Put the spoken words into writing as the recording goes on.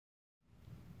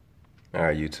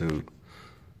Alright, YouTube.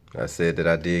 I said that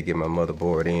I did get my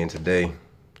motherboard in today.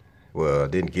 Well, I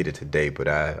didn't get it today, but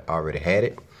I already had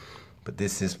it. But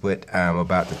this is what I'm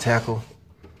about to tackle.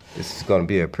 This is going to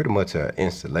be pretty much an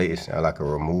installation, like a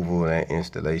removal and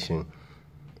installation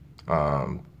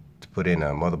to put in a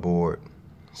motherboard.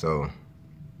 So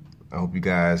I hope you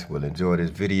guys will enjoy this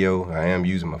video. I am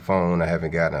using my phone. I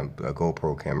haven't gotten a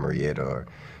GoPro camera yet or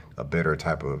a better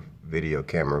type of video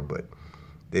camera, but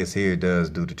this here does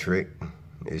do the trick.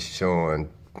 It's showing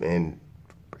in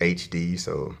HD,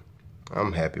 so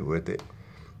I'm happy with it.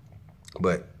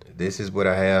 But this is what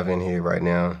I have in here right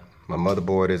now. My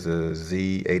motherboard is a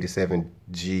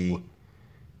Z97G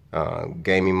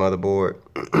gaming motherboard,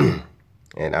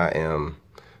 and I am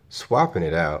swapping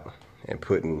it out and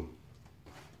putting,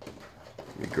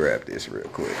 let me grab this real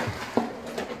quick.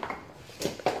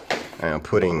 I am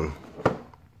putting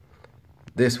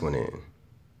this one in.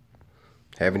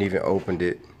 Haven't even opened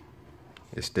it.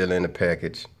 It's still in the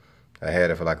package. I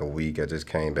had it for like a week. I just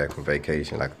came back from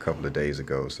vacation like a couple of days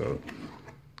ago, so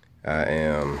I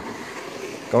am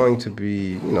going to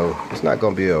be, it's not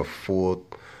going to be a full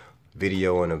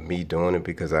video of me doing it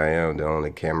because I am the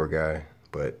only camera guy,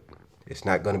 but it's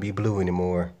not going to be blue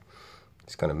anymore.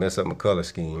 It's going to mess up my color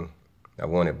scheme. I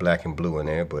wanted black and blue in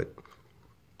there, but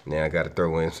now I got to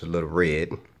throw in some little red.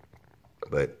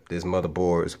 But this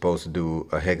motherboard is supposed to do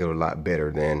a heck of a lot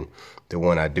better than the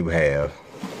one I do have,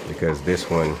 because this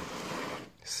one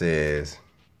says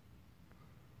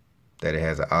that it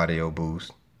has an audio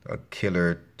boost, a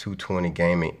killer 220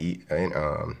 gaming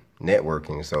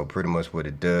networking. So pretty much what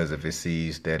it does, if it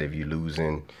sees that if you're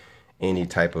losing any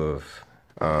type of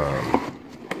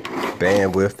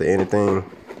bandwidth or anything,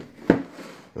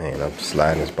 man, I'm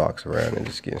sliding this box around and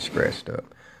just getting scratched up.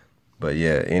 But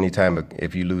yeah,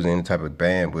 if you lose any type of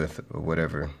bandwidth or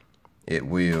whatever, it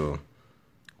will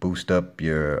boost up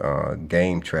your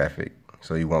game traffic,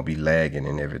 so you won't be lagging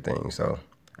and everything. So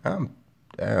I'm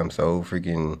so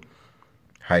freaking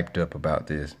hyped up about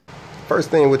this. First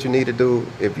thing what you need to do,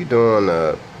 if you're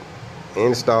doing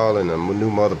installing a new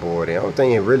motherboard, the only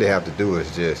thing you really have to do is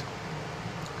just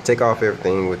take off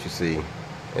everything what you see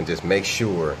and just make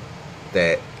sure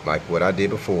that, like what I did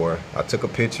before, I took a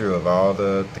picture of all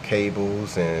the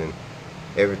cables and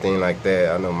everything like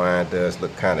that. I know mine does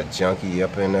look kind of junky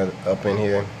up in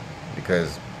here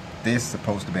because this is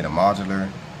supposed to be a modular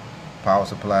power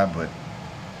supply, but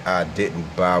I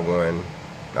didn't buy one.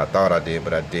 I thought I did,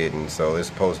 but I didn't. So it's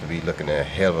supposed to be looking a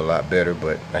hell of a lot better,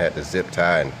 but I had to zip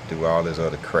tie and do all this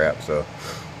other crap. So,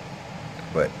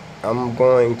 but I'm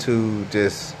going to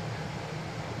just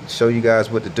show you guys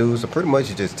what to do. So pretty much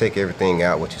you just take everything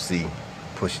out what you see,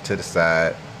 push it to the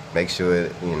side, make sure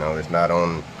it's not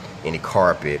on any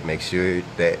carpet, make sure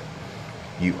that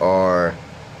you are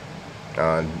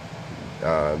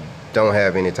don't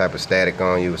have any type of static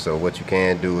on you. So what you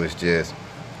can do is just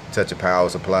touch a power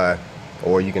supply,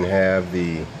 or you can have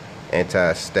the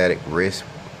anti-static wrist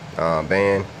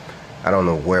band. I don't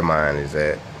know where mine is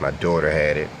at. My daughter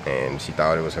had it and she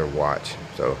thought it was her watch,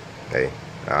 so hey,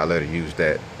 I'll let her use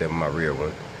that. That's my real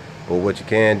one. But what you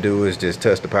can do is just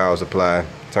touch the power supply,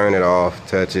 turn it off,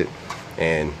 touch it,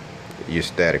 and you're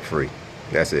static free.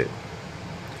 That's it.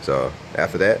 So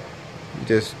after that, you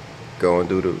just go and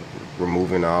do the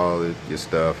removing all of your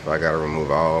stuff. I gotta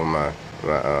remove all my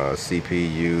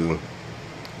CPU,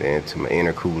 then to my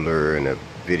intercooler and a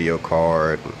video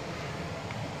card,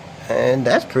 and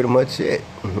that's pretty much it.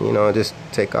 Just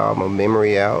take all my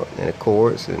memory out and the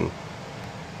cords, and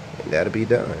that'll be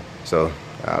done. So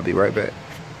I'll be right back.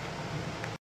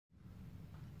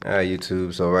 Alright,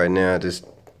 YouTube, so right now I just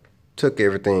took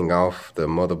everything off the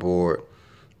motherboard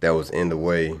that was in the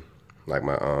way, like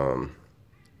my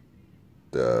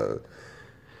the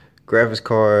graphics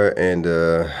card and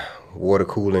the water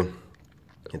cooling.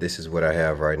 And this is what I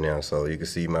have right now. So you can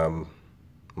see my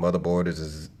motherboard is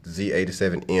a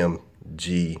Z87M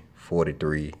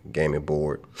G43 gaming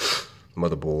board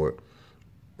motherboard.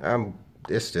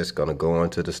 It's just gonna go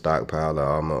into the stockpile of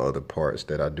all my other parts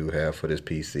that I do have for this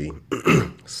PC.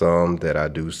 Some that I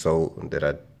do sell.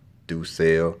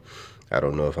 I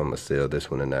don't know if I'm gonna sell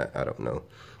this one or not. I don't know.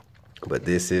 But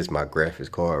this is my graphics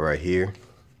card right here.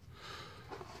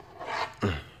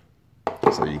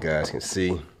 So you guys can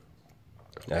see,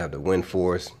 I have the wind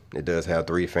force. It does have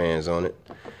 3 fans on it.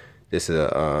 This is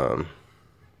a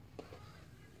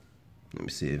let me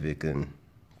see if it can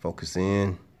focus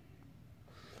in.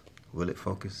 Will it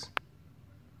focus?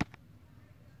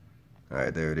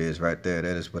 Alright, there it is right there.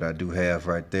 That is what I do have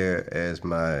right there as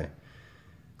my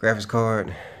graphics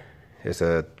card. It's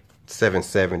a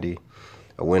 770,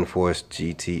 a WindForce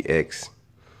GTX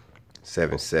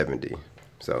 770.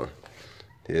 So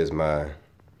here's my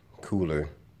cooler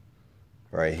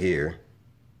right here.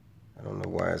 I don't know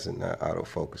why it's not auto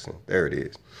focusing. There it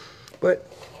is. But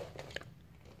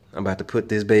I'm about to put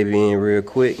this baby in real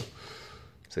quick.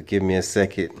 So give me a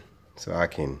second so I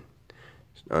can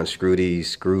unscrew these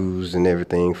screws and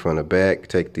everything from the back,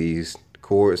 take these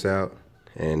cords out,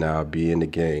 and I'll be in the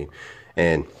game.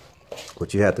 And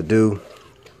what you have to do,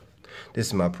 this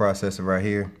is my processor right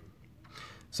here.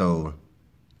 So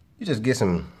you just get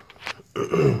some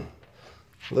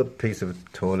little piece of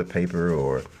toilet paper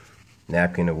or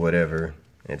napkin or whatever,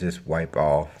 and just wipe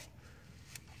off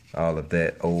all of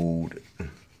that old,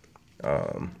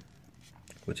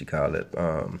 what you call it,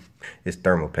 it's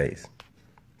thermal paste.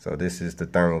 So this is the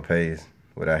thermal paste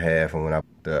what I have from when I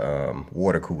the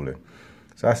water cooler.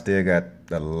 So I still got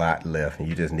a lot left, and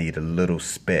you just need a little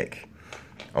speck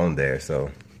on there. So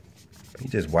you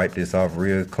just wipe this off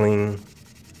real clean.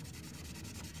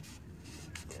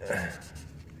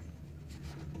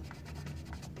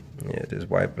 Yeah, just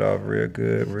wipe it off real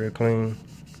good, real clean,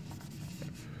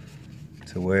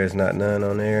 to where it's not none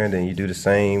on there. And then you do the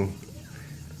same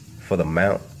for the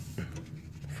mount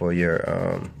for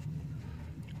your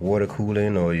water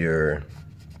cooling or your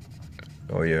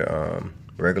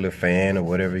regular fan or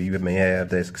whatever you may have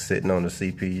that's sitting on the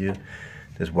CPU.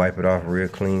 Just wipe it off real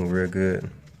clean, real good,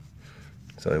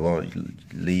 so it won't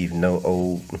leave no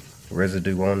old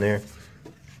residue on there.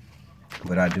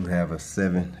 But I do have a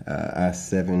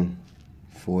i7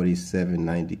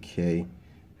 4790K.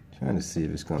 Trying to see if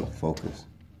it's gonna focus.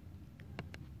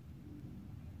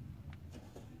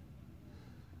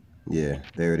 Yeah,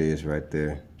 there it is right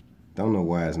there. Don't know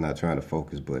why it's not trying to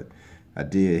focus, but I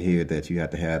did hear that you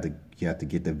have to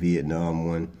get the Vietnam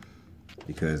one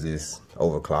because it's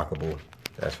overclockable.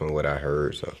 That's from what I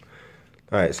heard. So,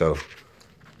 all right, so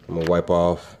I'm gonna wipe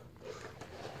off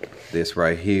this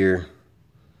right here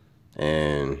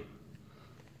and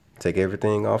take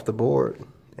everything off the board,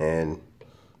 and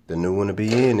the new one will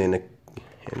be in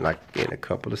a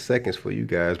couple of seconds for you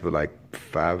guys, but like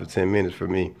 5 or 10 minutes for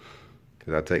me,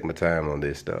 because I take my time on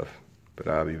this stuff. But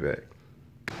I'll be back.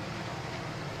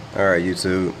 All right,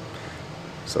 YouTube,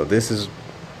 so this is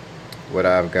what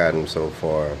I've gotten so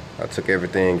far. I took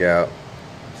everything out.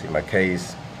 See, my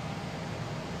case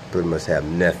pretty much have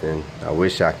nothing. I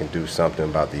wish I could do something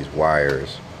about these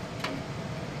wires,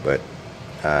 but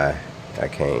I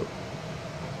can't.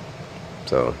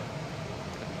 So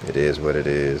it is what it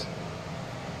is.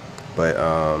 But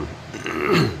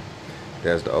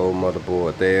there's the old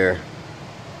motherboard there.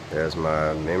 There's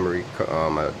my memory,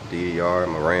 my DDR,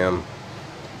 my RAM,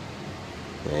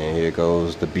 and here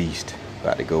goes the beast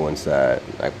about to go inside.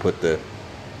 I put the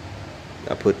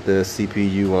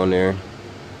CPU on there.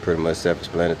 Pretty much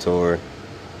self-explanatory.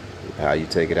 How you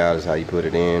take it out is how you put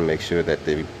it in. Make sure that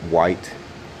the white,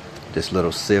 this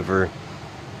little silver,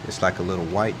 it's like a little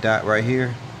white dot right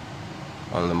here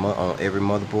on every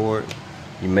motherboard.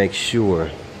 You make sure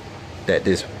that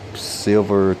this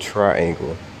silver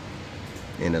triangle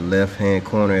in the left hand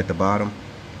corner at the bottom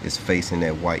is facing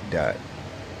that white dot.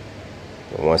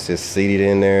 And once it's seated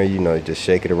in there, you know, just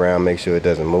shake it around, make sure it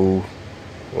doesn't move.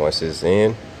 Once it's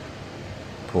in,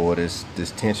 pull this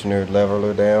tensioner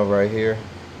leveler down right here.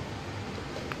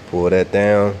 Pull that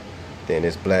down, then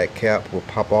this black cap will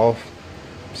pop off,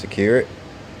 secure it,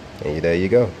 and there you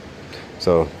go.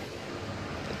 So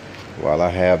while I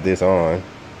have this on,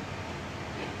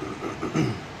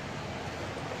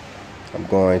 I'm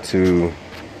going to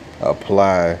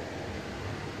apply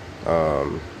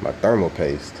my thermal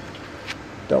paste.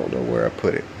 Don't know where I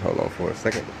put it. Hold on for a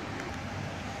second.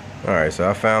 All right, so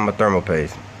I found my thermal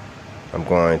paste. I'm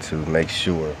going to make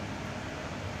sure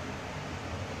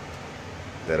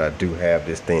that I do have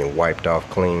this thing wiped off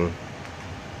clean.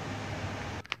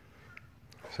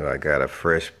 So I got a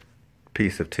fresh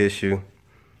piece of tissue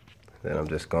that I'm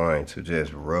just going to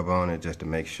just rub on it just to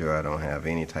make sure I don't have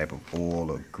any type of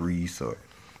oil or grease or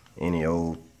any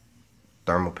old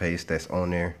thermal paste that's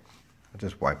on there. I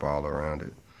just wipe all around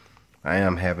it. I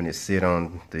am having it sit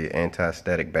on the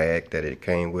anti-static bag that it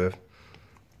came with.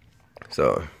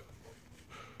 So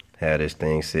have this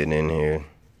thing sitting in here.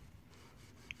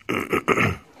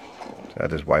 I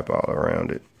just wipe all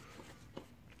around it.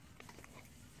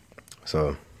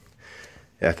 So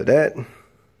after that,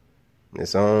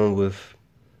 it's on with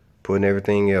putting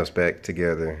everything else back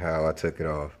together how I took it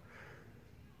off.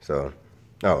 So,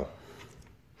 oh,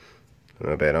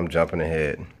 my bad, I'm jumping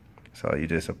ahead. So you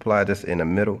just apply this in the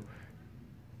middle.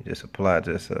 You just apply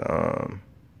just like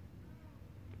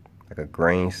a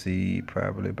grain seed,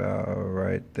 probably about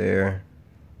right there.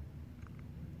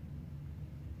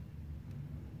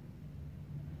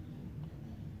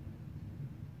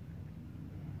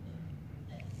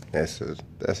 That's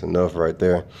enough right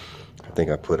there. I think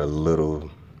I put a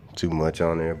little too much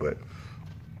on there, but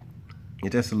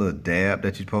it's just a little dab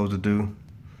that you're supposed to do.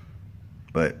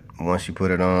 But once you put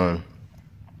it on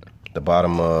the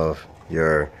bottom of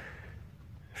your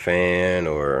fan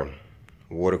or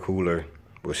water cooler,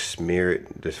 will smear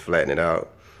it, just flatten it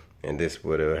out, and this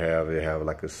would have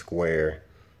like a square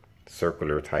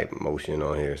circular type motion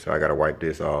on here. So I gotta wipe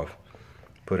this off,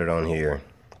 put it on here,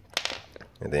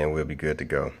 and then we'll be good to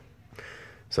go.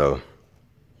 So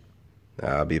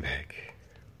I'll be back.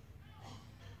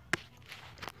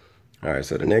 All right,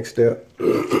 so the next step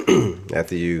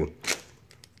after you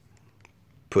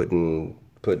putting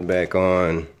back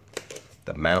on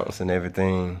the mounts and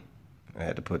everything, I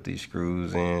had to put these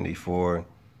screws in, these 4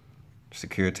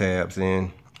 secure tabs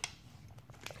in.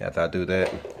 After I do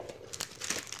that,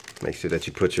 make sure that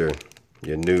you put your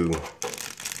new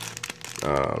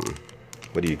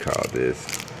what do you call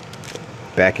this,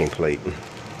 backing plate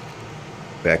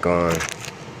back on.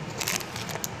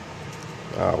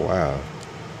 Oh wow,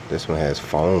 this one has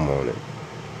foam on it.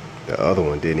 The other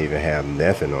one didn't even have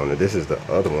nothing on it. This is the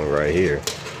other one right here.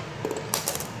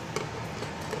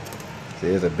 See,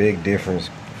 there's a big difference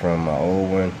from my old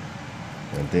one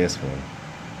and this one.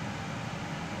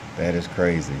 That is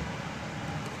crazy.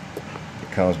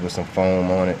 It comes with some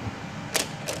foam on it.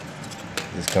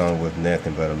 This comes with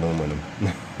nothing but aluminum.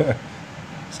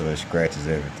 So it scratches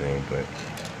everything, but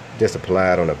just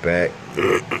apply it on the back.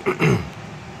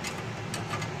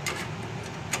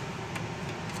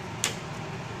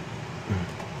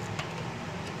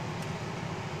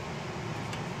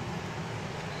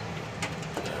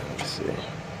 Let's see.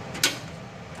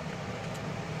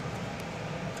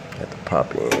 Have to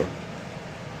pop in.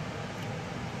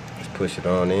 Just push it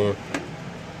on in.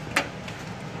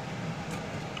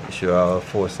 Make sure all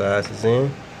 4 sides is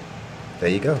in. There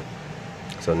you go.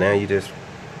 So now you just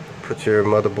put your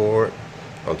motherboard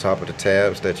on top of the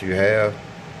tabs that you have.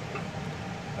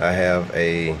 I have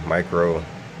a micro,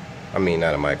 I mean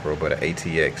not a micro, but an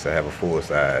ATX. I have a full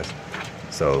size.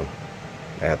 So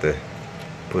I have to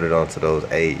put it onto those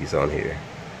A's on here.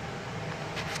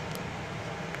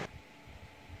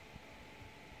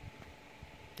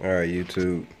 Alright,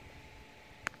 YouTube.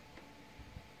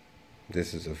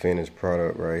 This is a finished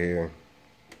product right here.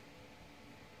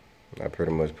 I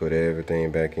pretty much put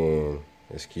everything back in.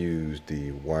 Excuse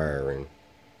the wiring.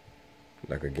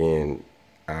 Like again,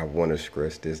 I want to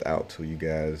stress this out to you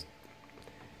guys.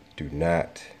 Do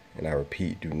not, and I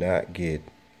repeat, do not get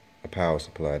a power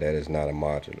supply that is not a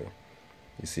modular.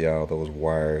 You see all those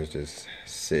wires just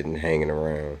sitting, hanging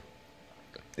around.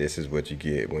 This is what you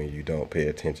get when you don't pay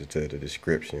attention to the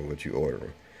description, what you're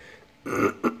ordering.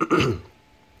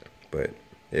 But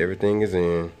everything is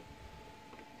in.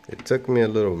 It took me a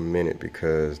little minute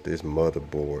because this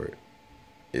motherboard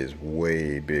is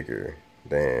way bigger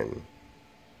than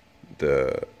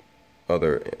the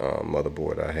other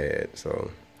motherboard I had.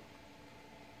 So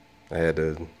I had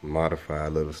to modify a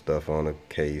little stuff on the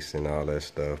case and all that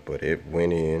stuff, but it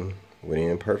went in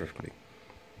perfectly.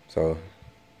 So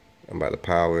I'm about to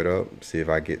power it up, see if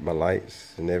I get my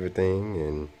lights and everything,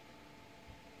 and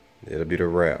it'll be the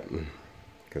wrap.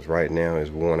 Because right now it's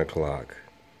 1 o'clock.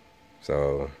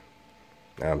 So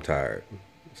I'm tired.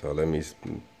 So let me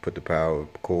put the power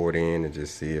cord in and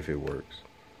just see if it works.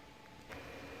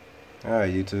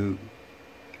 Alright, YouTube.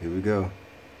 Here we go.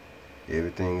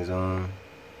 Everything is on.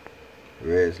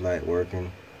 Red light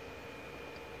working.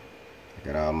 I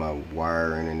got all my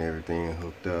wiring and everything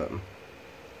hooked up.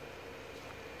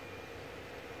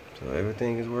 So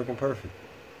everything is working perfect.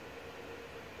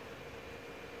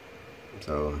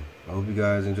 So I hope you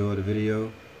guys enjoyed the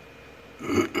video.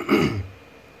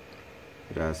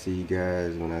 But I'll see you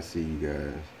guys when I see you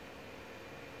guys.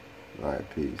 Alright,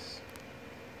 peace.